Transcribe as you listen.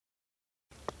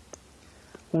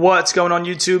What's going on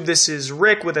YouTube? This is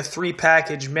Rick with a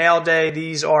 3-package mail day.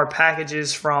 These are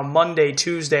packages from Monday,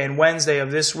 Tuesday, and Wednesday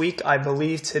of this week. I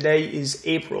believe today is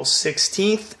April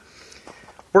 16th.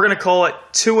 We're going to call it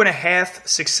 2.5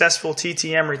 successful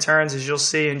TTM returns, as you'll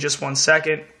see in just 1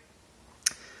 second.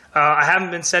 I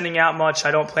haven't been sending out much.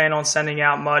 I don't plan on sending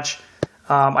out much.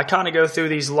 I kind of go through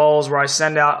these lulls where I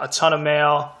send out a ton of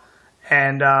mail,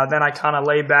 and then I kind of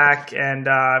lay back, and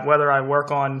whether I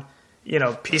work on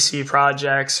PC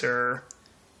projects or,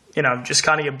 just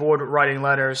kind of get bored with writing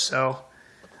letters. So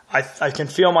I can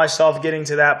feel myself getting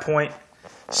to that point.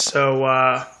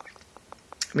 So,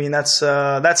 that's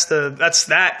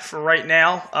that for right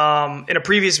now. In a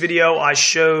previous video, I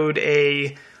showed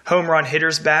a home run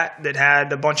hitter's bat that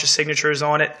had a bunch of signatures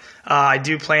on it. I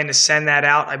do plan to send that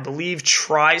out. I believe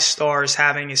TriStar is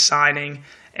having a signing,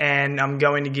 and I'm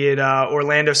going to get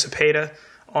Orlando Cepeda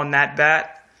on that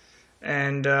bat.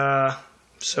 And my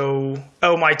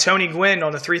Tony Gwynn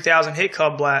on the 3,000 hit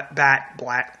club bat.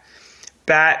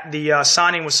 The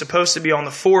signing was supposed to be on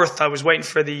the 4th. I was waiting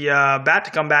for the bat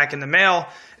to come back in the mail.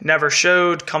 Never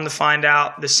showed. Come to find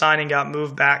out, the signing got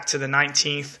moved back to the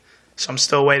 19th. So I'm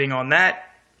still waiting on that.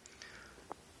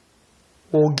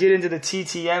 We'll get into the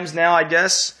TTMs now, I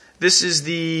guess.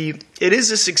 It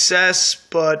is a success,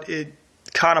 but it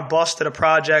kind of busted a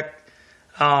project.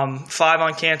 5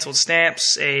 uncanceled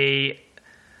stamps, I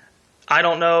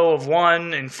don't know of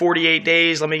one in 48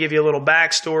 days. Let me give you a little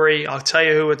backstory. I'll tell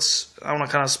you who it's. I don't want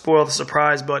to kind of spoil the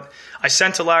surprise, but I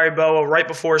sent to Larry Boa right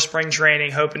before spring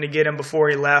training, hoping to get him before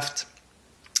he left.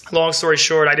 Long story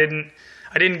short, I didn't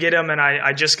get him, and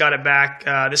I just got it back.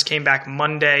 This came back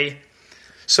Monday.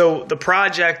 So the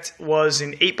project was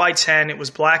an 8x10. It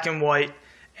was black and white.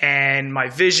 And my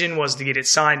vision was to get it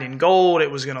signed in gold.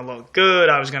 It was going to look good.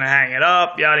 I was going to hang it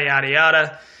up, yada, yada,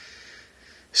 yada.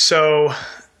 So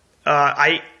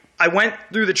I went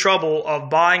through the trouble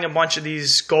of buying a bunch of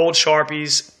these gold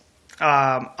Sharpies.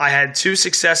 I had 2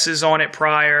 successes on it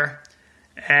prior.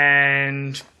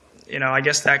 And, I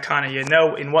guess that kind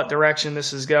of, in what direction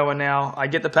this is going now. I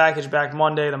get the package back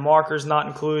Monday. The marker's not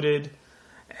included.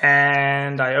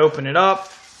 And I open it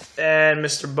up. And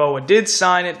Mr. Boa did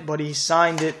sign it, but he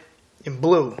signed it in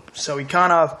blue. So he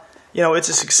kind of, it's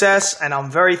a success, and I'm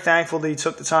very thankful that he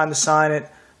took the time to sign it.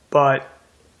 But,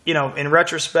 in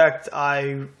retrospect,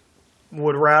 I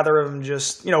would rather him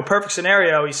just, perfect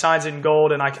scenario, he signs it in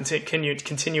gold, and I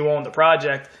continue on the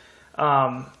project.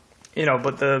 But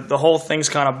the whole thing's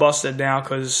kind of busted now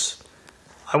because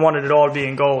I wanted it all to be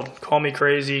in gold. Call me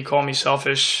crazy, call me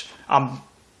selfish.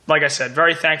 Like I said,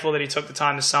 very thankful that he took the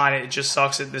time to sign it. It just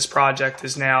sucks that this project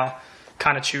is now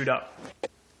kind of chewed up.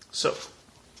 So,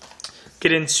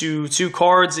 get into 2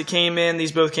 cards that came in.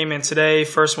 These both came in today.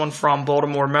 First one from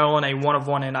Baltimore, Maryland, a 1 of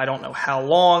 1 in I don't know how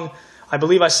long. I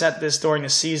believe I sent this during the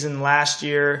season last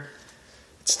year.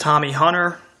 It's Tommy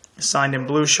Hunter, signed in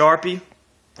blue Sharpie.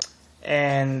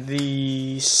 And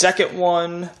the second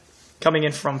one, coming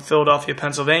in from Philadelphia,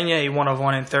 Pennsylvania, a 1 of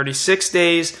 1 in 36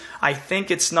 days. I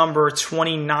think it's number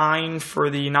 29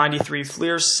 for the 93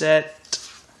 Fleer set.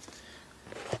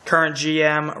 Current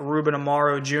GM, Ruben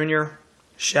Amaro Jr.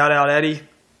 Shout out, Eddie.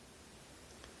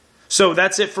 So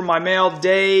that's it for my mail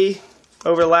day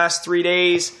over the last 3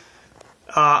 days.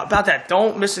 About that,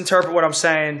 don't misinterpret what I'm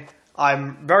saying.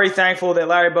 I'm very thankful that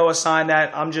Larry Boa signed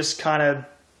that. I'm just kind of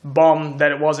bummed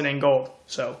that it wasn't in gold.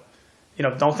 So,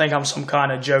 don't think I'm some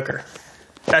kind of joker.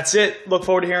 That's it. Look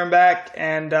forward to hearing back,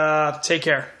 and take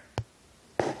care.